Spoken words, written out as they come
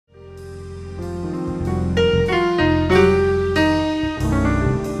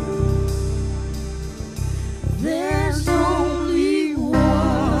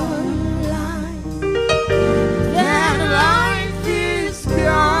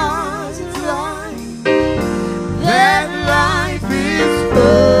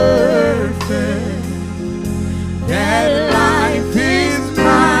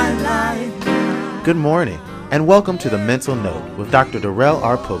Good morning, and welcome to the Mental Note with Dr. Darrell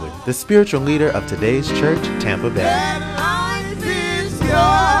R. Pulley, the spiritual leader of Today's Church, Tampa Bay. That life is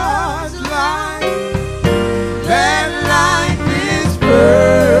God's life. That life is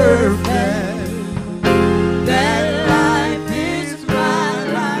perfect. That life is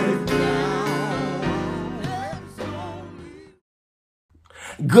my life now.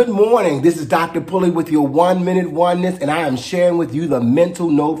 Good morning. This is Dr. Pulley with your 1 Minute Oneness, and I am sharing with you the mental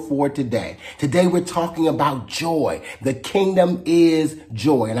note for today. Today we're talking about joy. The kingdom is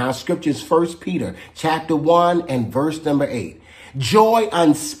joy. And our scripture is 1 Peter chapter 1 and verse number 8. Joy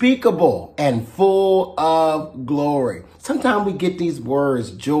unspeakable and full of glory. Sometimes we get these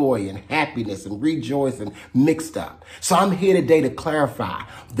words, joy and happiness and rejoicing, mixed up. So I'm here today to clarify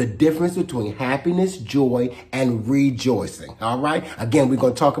the difference between happiness, joy, and rejoicing. All right? Again, we're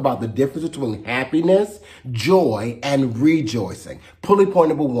going to talk about the difference between happiness, joy, and rejoicing. Pulley point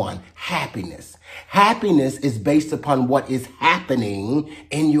number 1, happiness. Happiness is based upon what is happening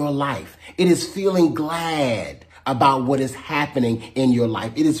in your life. It is feeling glad about what is happening in your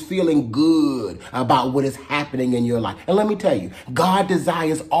life. It is feeling good about what is happening in your life. And let me tell you, God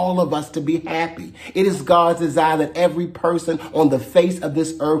desires all of us to be happy. It is God's desire that every person on the face of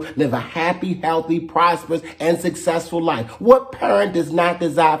this earth live a happy, healthy, prosperous, and successful life. What parent does not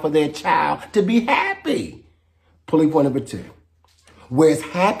desire for their child to be happy? Pulley point number 2. Whereas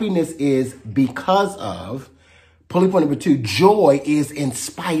happiness is because of, pulley point number 2, joy is in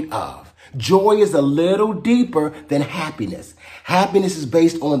spite of. Joy is a little deeper than happiness. Happiness is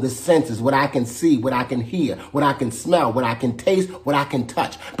based on the senses, what I can see, what I can hear, what I can smell, what I can taste, what I can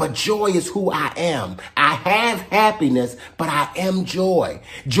touch. But joy is who I am. I have happiness, but I am joy.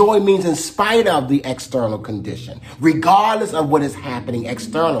 Joy means in spite of the external condition, regardless of what is happening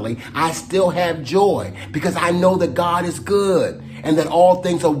externally, I still have joy because I know that God is good and that all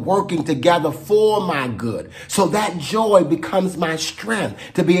things are working together for my good. So that joy becomes my strength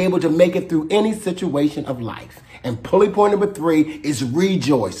to be able to make it through any situation of life. And pulley point number 3 is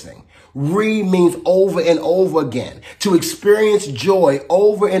rejoicing. Re means over and over again. To experience joy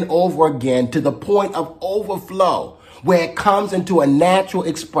over and over again to the point of overflow, where it comes into a natural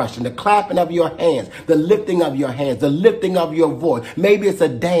expression, the clapping of your hands, the lifting of your hands, the lifting of your voice. Maybe it's a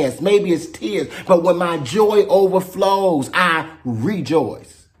dance, maybe it's tears, but when my joy overflows, I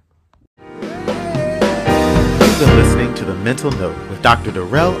rejoice. You've been listening to the Mental Note with Dr.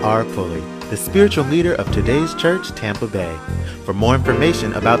 Darrell R. Pulley, the spiritual leader of Today's Church, Tampa Bay. For more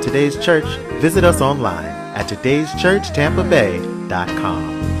information about Today's Church, visit us online at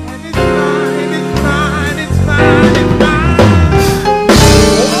todayschurchtampabay.com.